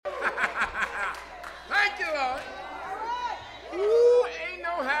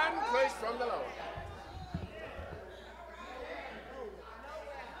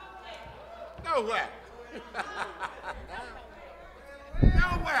Nowhere.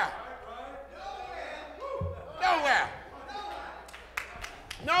 Nowhere. Nowhere.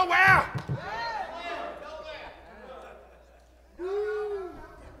 Nowhere.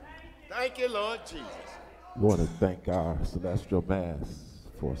 Thank you, Lord Jesus. We want to thank our Celestial Mass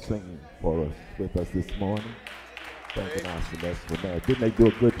for singing for us with us this morning. Thanking our Celestial Mass. Didn't they do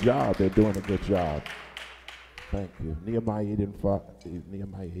a good job? They're doing a good job. Thank you. Nehemiah 8 and 5.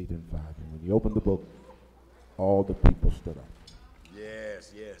 Nehemiah 8 and 5. And when you opened the book, all the people stood up.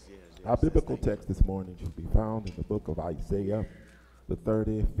 Yes. Our biblical text this morning should be found in the book of Isaiah, the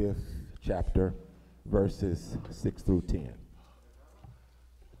 35th chapter, verses 6 through 10.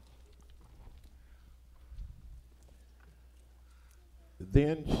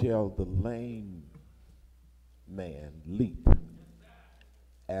 Then shall the lame man leap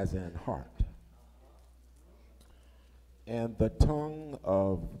as an hart, and the tongue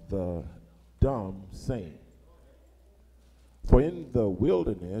of the dumb sing. For in the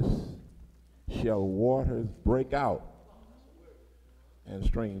wilderness shall waters break out, and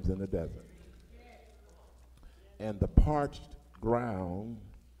streams in the desert. And the parched ground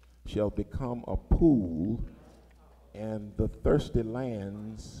shall become a pool, and the thirsty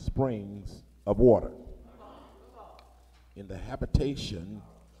lands springs of water. In the habitation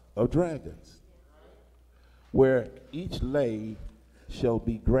of dragons, where each lay shall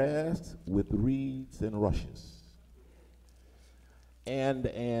be grass with reeds and rushes, and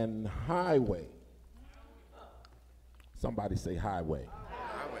an highway. Somebody say highway.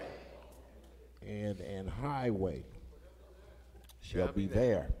 And an highway shall be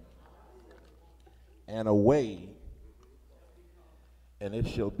there, and a way, and it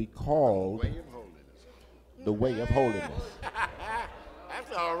shall be called the way of holiness.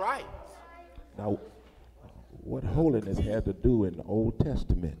 That's all right. Now, what holiness had to do in the Old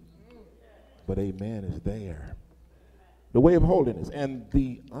Testament, but amen, is there. The way of holiness. And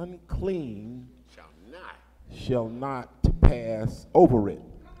the unclean shall not pass over it,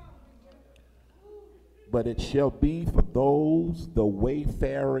 but it shall be for those, the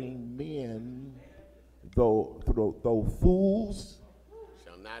wayfaring men, though fools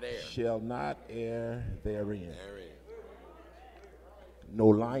shall not err therein. No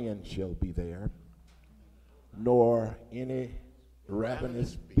lion shall be there, nor any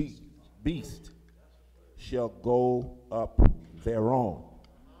ravenous beast shall go up thereon.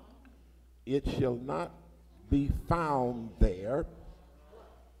 It shall not be found there,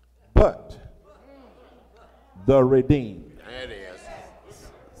 but the redeemed. That is.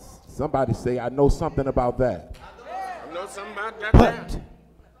 Somebody say, I know something about that. I know something about that. But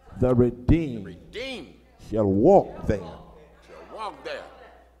the redeemed shall walk there. Shall walk there.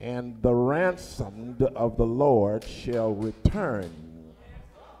 And the ransomed of the Lord shall return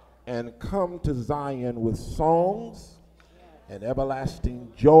and come to Zion with songs and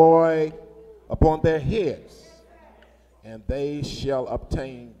everlasting joy upon their heads. And they shall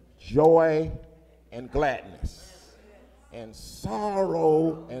obtain joy and gladness, and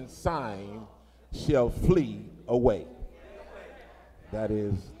sorrow and sighing shall flee away. That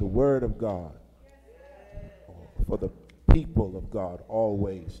is the word of God for the people of God,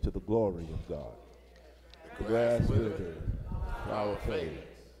 always to the glory of God. The grass withers, flower fades,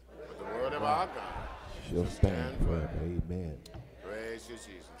 but the word of our God shall stand forever. Amen. Praise you,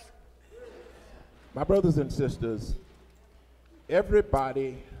 Jesus. My brothers and sisters,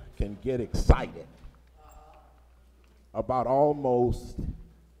 everybody can get excited about almost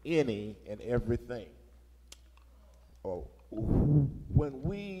any and everything. When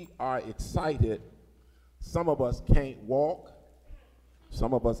we are excited, some of us can't walk,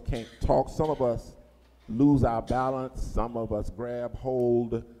 some of us can't talk, some of us lose our balance, some of us grab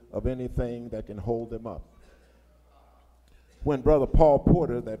hold of anything that can hold them up. When Brother Paul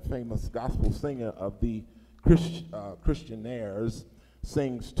Porter, that famous gospel singer of the Christianaires,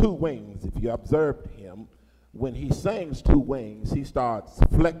 sings Two Wings, if you observed him, when he sings Two Wings, he starts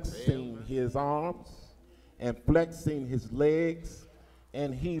flexing his arms and flexing his legs,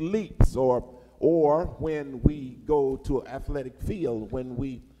 and he leaps. Or when we go to an athletic field, when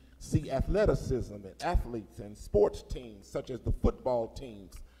we see athleticism and athletes and sports teams, such as the football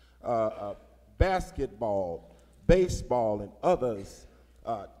teams, basketball, baseball, and others,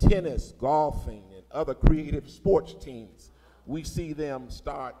 tennis, golfing, and other creative sports teams, we see them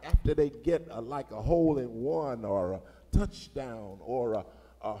start, after they get like a hole-in-one or a touchdown or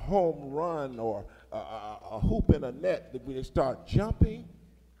a home run or a hoop in a net, that they start jumping,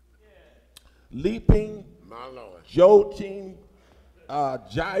 leaping, jolting,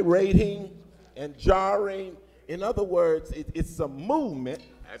 gyrating, and jarring. In other words, it's a movement.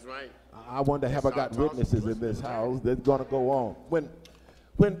 That's right. I wonder, have I got witnesses in this house that's going to go on?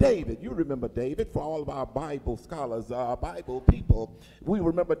 When David, you remember David, for all of our Bible scholars, our Bible people, we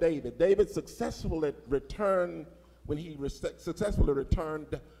remember David. David successfully returned, when he successfully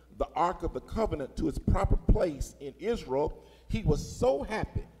returned the Ark of the Covenant to its proper place in Israel, he was so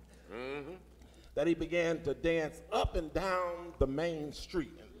happy that he began to dance up and down the main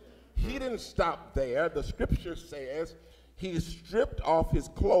street. He didn't stop there. The scripture says he stripped off his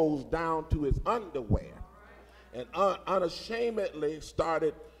clothes down to his underwear and unashamedly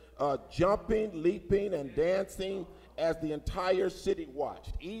started jumping, leaping, and dancing as the entire city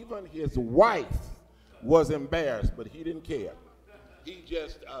watched. Even his wife was embarrassed, but he didn't care. He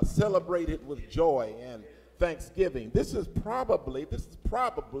just celebrated with joy and thanksgiving. This is probably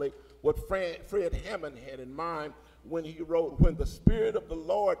what Fred Hammond had in mind when he wrote, "When the Spirit of the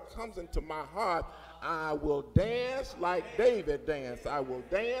Lord comes into my heart, I will dance like David danced. I will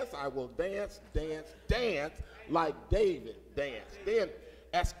dance, dance like David danced." Then,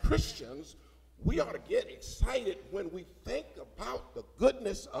 as Christians, we ought to get excited when we think about the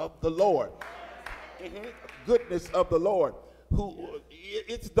goodness of the Lord. Goodness of the Lord.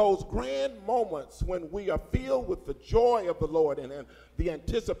 It's those grand moments when we are filled with the joy of the Lord and the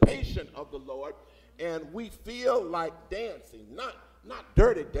anticipation of the Lord, and we feel like dancing, not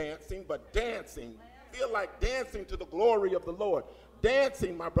dirty dancing, but dancing. Feel like dancing to the glory of the Lord.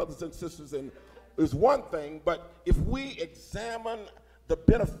 Dancing, my brothers and sisters, is one thing, but if we examine the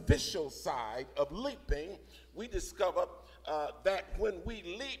beneficial side of leaping, we discover that when we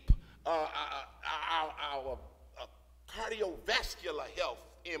leap, our cardiovascular health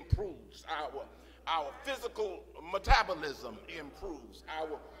improves, our physical metabolism improves,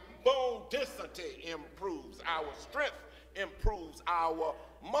 our bone density improves, our strength improves, our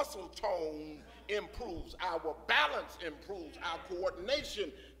muscle tone improves, our balance improves, our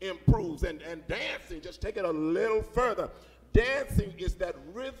coordination improves, and dancing, just take it a little further. Dancing is that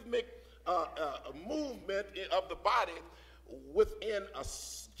rhythmic movement of the body within a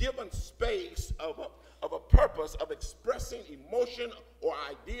given space of a purpose of expressing emotion or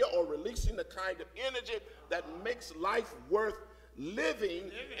idea or releasing the kind of energy that makes life worth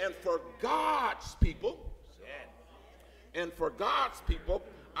living. And for God's people,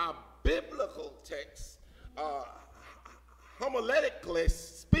 our biblical text, homiletically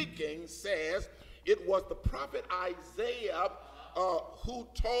speaking, says it was the prophet Isaiah who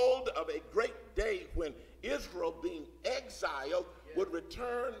told of a great day when Israel, being exiled, would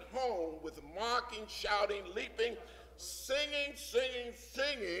return home with marching, shouting, leaping, singing,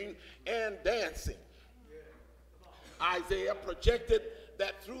 and dancing. Isaiah projected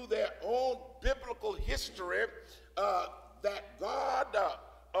that through their own biblical history, that God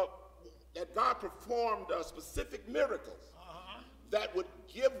performed specific miracles that would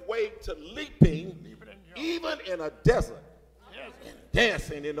give way to leaping, even in a desert, and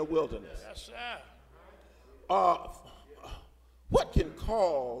dancing in the wilderness. Yes, sir. What can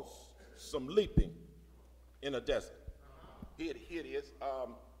cause some leaping in a desert? Here it is.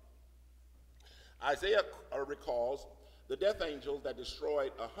 Isaiah recalls the death angels that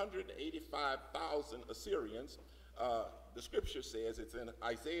destroyed 185,000 Assyrians. The scripture says it's in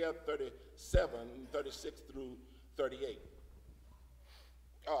Isaiah 37, 36 through 38.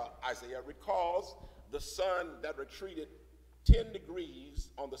 Isaiah recalls the sun that retreated 10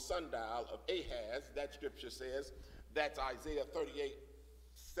 degrees on the sundial of Ahaz. That scripture says that's Isaiah 38,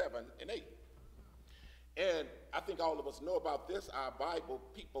 7 and 8. And I think all of us know about this, our Bible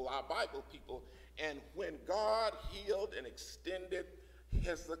people. And when God healed and extended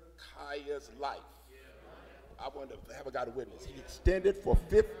Hezekiah's life, I wonder if I ever got a witness. He extended for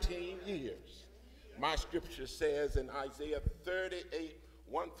 15 years. My scripture says in Isaiah 38,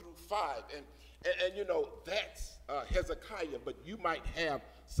 1 through 5. And you know, that's Hezekiah, but you might have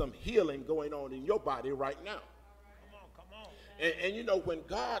some healing going on in your body right now. Come on. And you know, when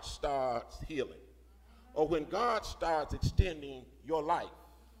God starts healing, or when God starts extending your life,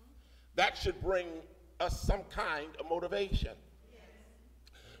 that should bring us some kind of motivation.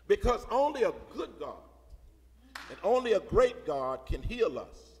 Because only a good God and only a great God can heal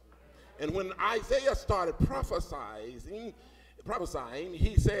us. And when Isaiah started prophesying,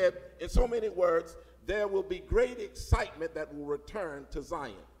 he said, in so many words, there will be great excitement that will return to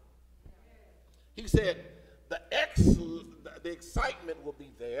Zion. He said, the excitement will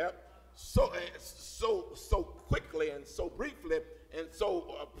be there so quickly and so briefly and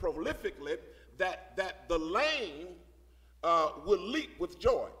so prolifically that the lame will leap with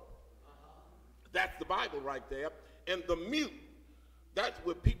joy. That's the Bible right there. And the mute, that's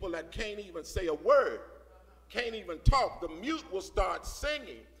with people that can't even say a word, can't even talk. The mute will start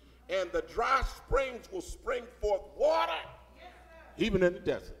singing And the dry springs will spring forth water, even in the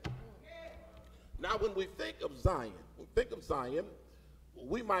desert. Now, when we think of Zion,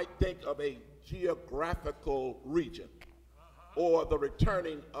 we might think of a geographical region or the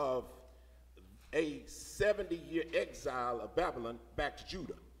returning of a 70-year exile of Babylon back to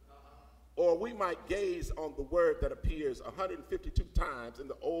Judah. Or we might gaze on the word that appears 152 times in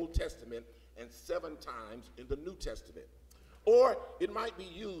the Old Testament and 7 times in the New Testament. Or it might be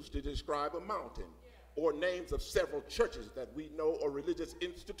used to describe a mountain or names of several churches that we know or religious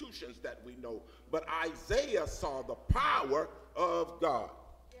institutions that we know. But Isaiah saw the power of God.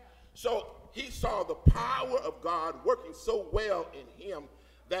 So he saw the power of God working so well in him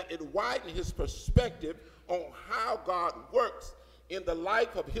that it widened his perspective on how God works in the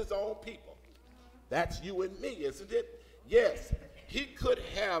life of his own people. That's you and me, isn't it? Yes, he could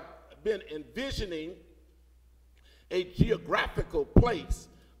have been envisioning a geographical place,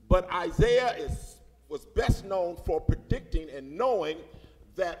 but Isaiah was best known for predicting and knowing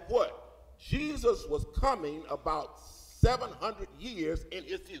that what? Jesus was coming about 700 years in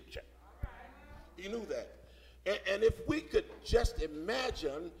his future. He knew that. And if we could just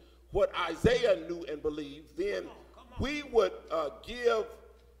imagine what Isaiah knew and believed, then we would give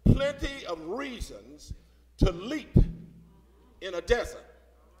plenty of reasons to leap in a desert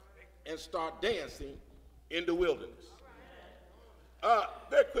and start dancing in the wilderness.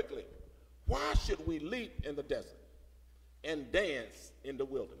 Very quickly, why should we leap in the desert and dance in the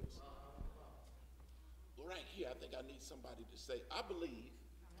wilderness? Right here, I think I need somebody to say, I believe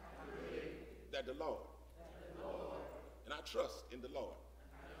that the Lord, and I trust in the Lord,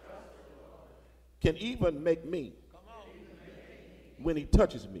 can even make me when he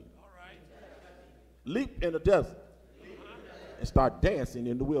touches me. Leap in the desert and start dancing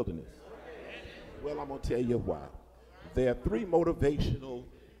in the wilderness. Well, I'm going to tell you why. There are 3 motivational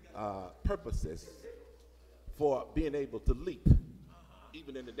purposes for being able to leap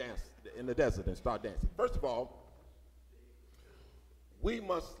even in the desert and start dancing. First of all, we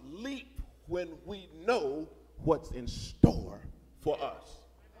must leap when we know what's in store for us.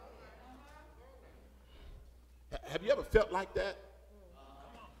 Have you ever felt like that?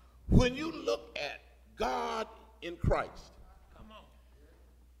 When you look at God in Christ,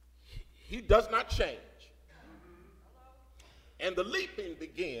 he does not change. And the leaping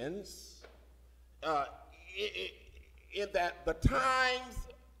begins in that the times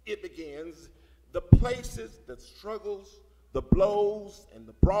it begins, the places, the struggles, the blows, and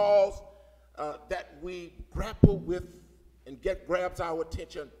the brawls that we grapple with and grabs our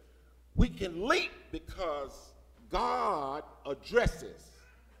attention, we can leap because God addresses.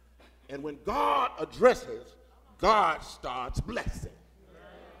 And when God addresses, God starts blessing.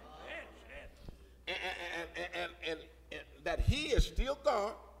 And that he is still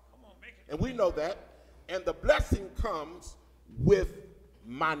God, and we know that, and the blessing comes with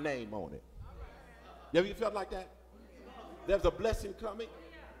my name on it. Have you felt like that? There's a blessing coming.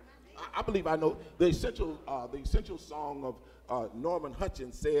 I believe I know the essential song of Norman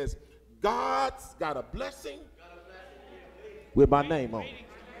Hutchins says, God's got a blessing with my name on it.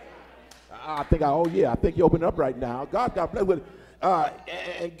 I think you open up right now. God's got a blessing with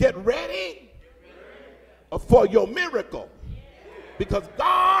and get ready for your miracle, because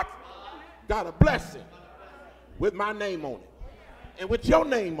God got a blessing with my name on it and with your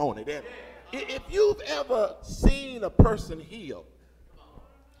name on it. And if you've ever seen a person heal,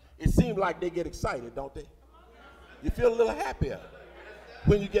 it seems like they get excited, don't they? You feel a little happier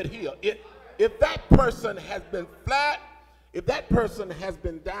when you get healed. If that person has been flat, if that person has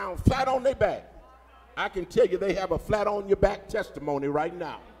been down flat on their back, I can tell you they have a flat on your back testimony right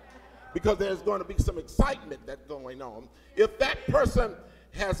now, because there's going to be some excitement that's going on. If that person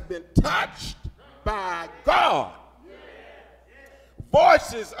has been touched by God,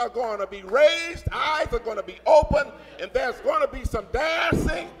 voices are going to be raised, eyes are going to be open, and there's going to be some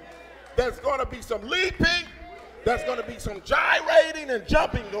dancing, there's going to be some leaping, there's going to be some gyrating and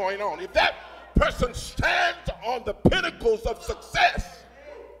jumping going on. If that person stands on the pinnacles of success,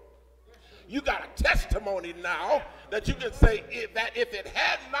 you got a testimony now that you can say that if it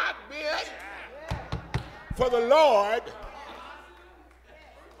had not been for the Lord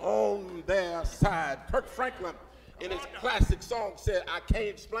on their side. Kirk Franklin, in his classic song, said, I can't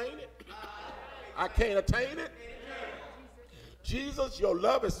explain it. I can't attain it. Jesus, your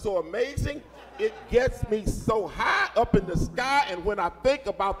love is so amazing. It gets me so high up in the sky, and when I think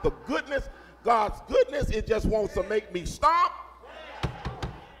about the goodness, God's goodness, it just wants to make me stop,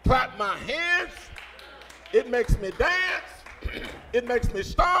 clap my hands. It makes me dance. It makes me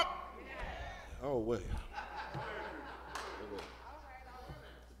stop. Oh, well.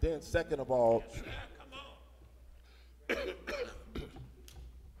 Then second of all,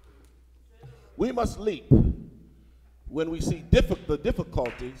 we must leap when we see the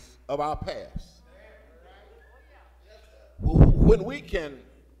difficulties of our past. When we can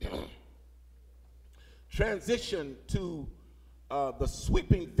transition to the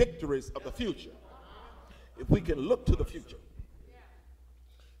sweeping victories of the future, if we can look to the future.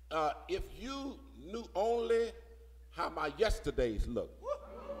 If you knew only how my yesterdays look.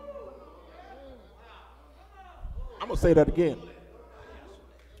 I'm going to say that again.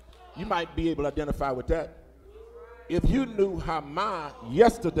 You might be able to identify with that. If you knew how my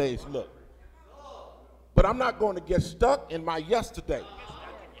yesterdays look. But I'm not going to get stuck in my yesterday.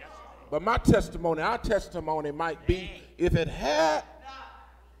 But my testimony, our testimony might be if it had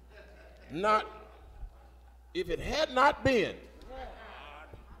not been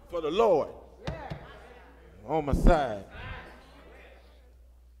for the Lord on my side.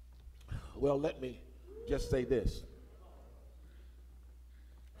 Well, let me just say this.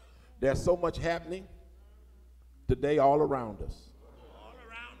 There's so much happening today all around us.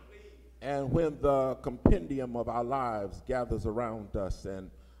 And when the compendium of our lives gathers around us and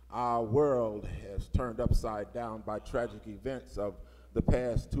our world has turned upside down by tragic events of the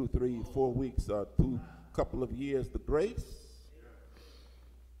past 2, 3, 4 weeks, 2 couple of years, the grace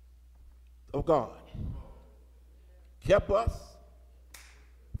of God kept us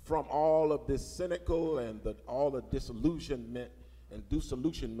from all of this cynical and all the disillusionment and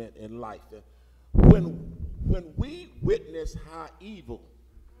disillusionment in life. When we witness how evil,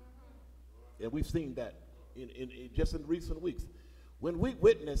 and we've seen that in just in recent weeks, when we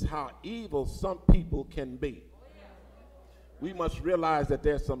witness how evil some people can be, we must realize that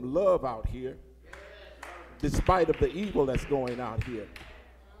there's some love out here, despite of the evil that's going out here.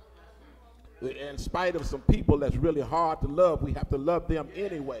 In spite of some people that's really hard to love, we have to love them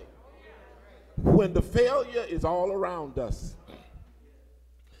anyway. When the failure is all around us,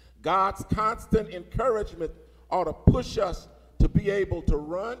 God's constant encouragement ought to push us to be able to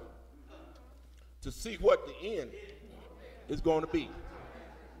run, to see what the end is going to be.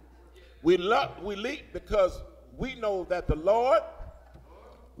 We leap because we know that the Lord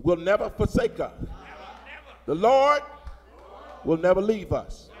will never forsake us. The Lord will never leave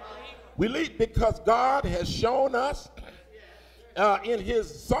us. We leap because God has shown us in his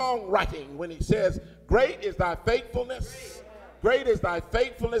songwriting when he says, great is thy faithfulness. Great is thy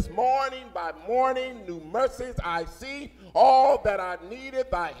faithfulness. Morning by morning, new mercies I see. All that I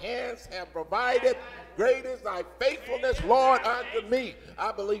needed, thy hands have provided. Great is thy faithfulness, Lord, unto me.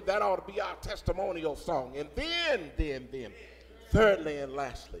 I believe that ought to be our testimonial song. And then, thirdly and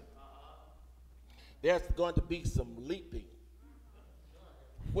lastly, there's going to be some leaping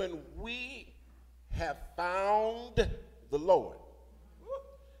when we have found the Lord.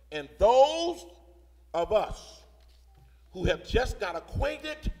 And those of us who have just got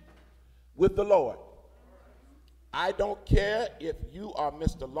acquainted with the Lord, I don't care if you are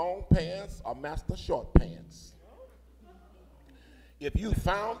Mr. Long Pants or Master Short Pants. If you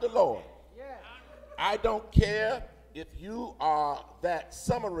found the Lord, I don't care if you are that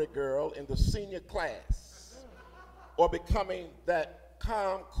summary girl in the senior class or becoming that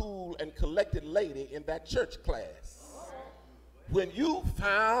calm, cool, and collected lady in that church class. When you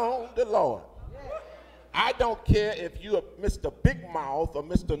found the Lord, I don't care if you're Mr. Big Mouth or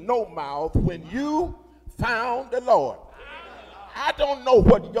Mr. No Mouth. When you found the Lord, I don't know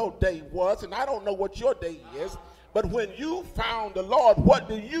what your day was, and I don't know what your day is, but when you found the Lord, what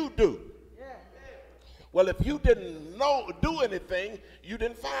do you do? Well, if you didn't do anything, you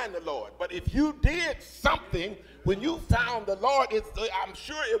didn't find the Lord. But if you did something when you found the Lord, I'm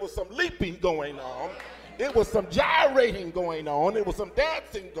sure it was some leaping going on. It was some gyrating going on. It was some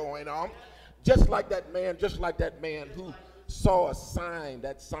dancing going on. Just like that man who saw a sign,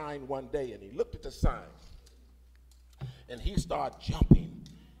 that sign one day, and he looked at the sign, and he started jumping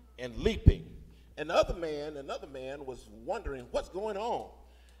and leaping. Another man was wondering what's going on.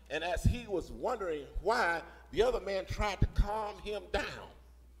 And as he was wondering why, the other man tried to calm him down.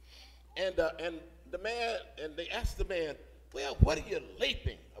 And they asked the man, well, what are you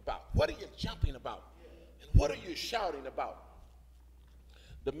leaping about? What are you jumping about? And what are you shouting about?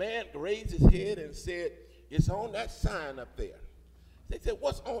 The man raised his head and said, it's on that sign up there. They said,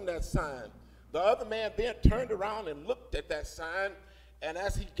 what's on that sign? The other man then turned around and looked at that sign, and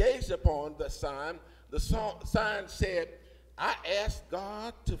as he gazed upon the sign sign said, I asked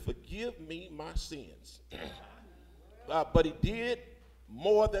God to forgive me my sins. But he did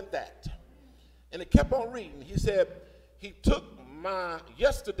more than that. And it kept on reading. He said, he took my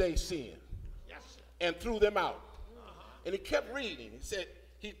yesterday's sin and threw them out. And he kept reading. He said,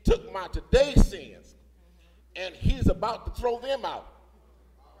 he took my today's sins, and he's about to throw them out.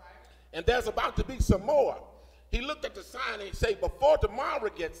 And there's about to be some more. He looked at the sign and he said, before tomorrow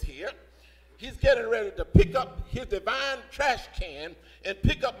gets here, he's getting ready to pick up his divine trash can and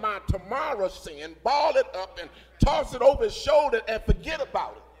pick up my tomorrow sin, ball it up and toss it over his shoulder and forget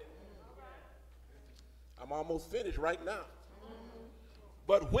about it. I'm almost finished right now.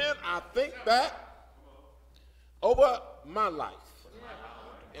 But when I think back over my life,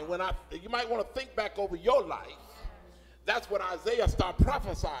 and you might want to think back over your life, that's what Isaiah started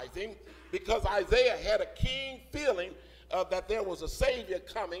prophesying, because Isaiah had a keen feeling that there was a Savior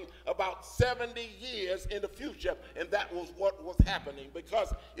coming about 70 years in the future, and that was what was happening.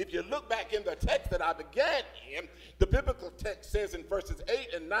 Because if you look back in the text that I began in, the biblical text says in verses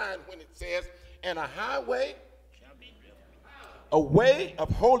 8 and 9, when it says, and a highway, a way of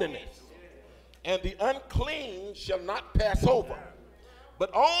holiness, and the unclean shall not pass over, but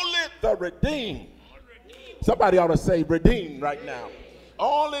only the redeemed. Somebody ought to say redeemed right now.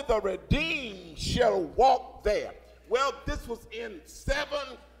 Only the redeemed shall walk there. Well, this was in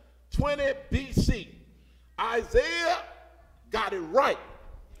 720 BC. Isaiah got it right,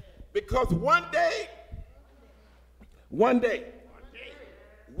 because one day,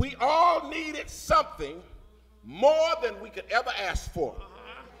 we all needed something more than we could ever ask for.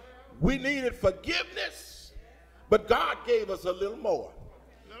 We needed forgiveness, but God gave us a little more.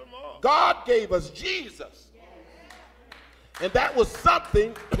 God gave us Jesus. And that was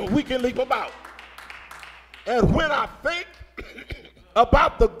something we can leap about. And when I think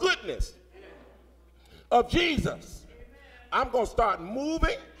about the goodness of Jesus, I'm going to start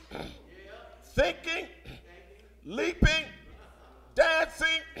moving, thinking, leaping,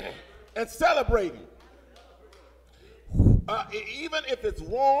 dancing, and celebrating. Even if it's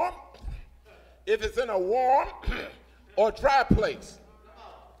warm, if it's in a warm or dry place,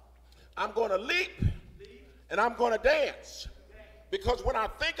 I'm going to leap and I'm going to dance. Because when I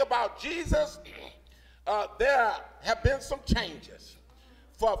think about Jesus, there have been some changes.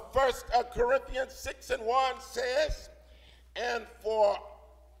 For 1 Corinthians 6:1 says, and for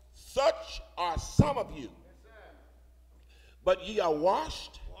such are some of you, but ye are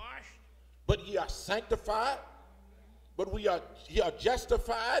washed, but ye are sanctified, but ye are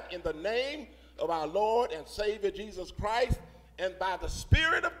justified in the name of our Lord and Savior Jesus Christ, and by the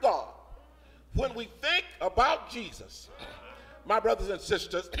Spirit of God. When we think about Jesus, my brothers and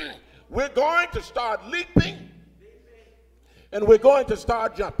sisters, we're going to start leaping and we're going to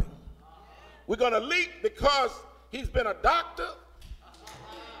start jumping. We're going to leap because he's been a doctor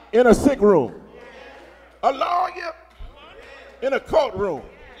in a sick room, a lawyer in a courtroom,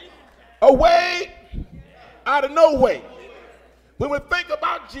 a way out of no way. When we think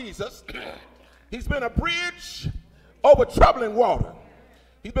about Jesus, he's been a bridge over troubling water.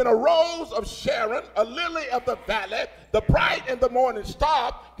 He's been a rose of Sharon, a lily of the valley, the bright and the morning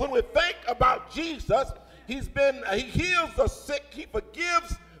star. When we think about Jesus, he heals the sick, he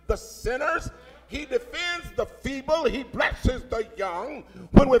forgives the sinners, he defends the feeble, he blesses the young.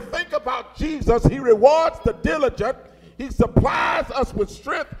 When we think about Jesus, he rewards the diligent, he supplies us with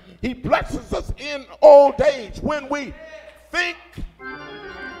strength, he blesses us in old age. When we think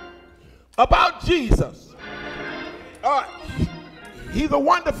about Jesus, he's a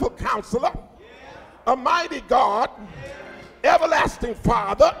wonderful counselor, a mighty God, everlasting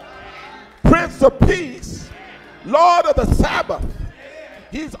Father, Prince of Peace, Lord of the Sabbath.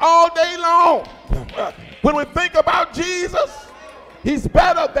 He's all day long. When we think about Jesus, he's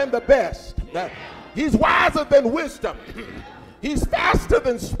better than the best. He's wiser than wisdom. He's faster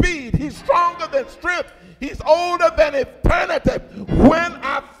than speed. He's stronger than strength. He's older than eternity. When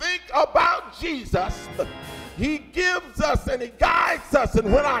I think about Jesus, he gives us and he guides us.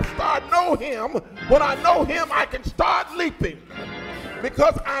 And when I know him, I can start leaping.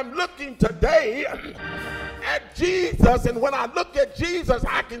 Because I'm looking today at Jesus. And when I look at Jesus,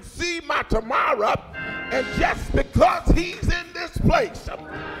 I can see my tomorrow. And just because he's in this place,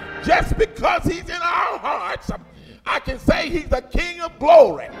 just because he's in our hearts, I can say he's the King of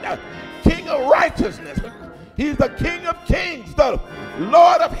glory, King of righteousness. He's the King of kings, the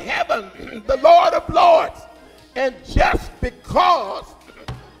Lord of heaven, the Lord of lords. And just because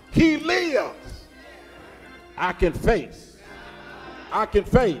he lives, I can face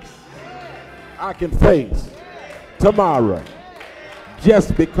tomorrow.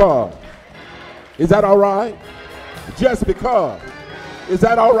 Just because. Is that all right? Just because. Is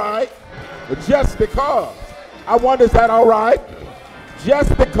that all right? Just because. I wonder, is that all right?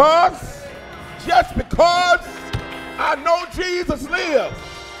 Just because I know Jesus lives.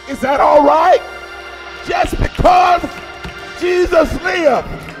 Is that all right? Just because Jesus lives.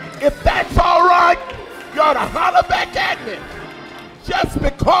 If that's all right, you ought to holler back at me. Just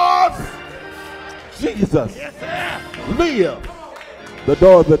because Jesus lives. The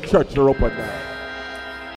doors of the church are open now.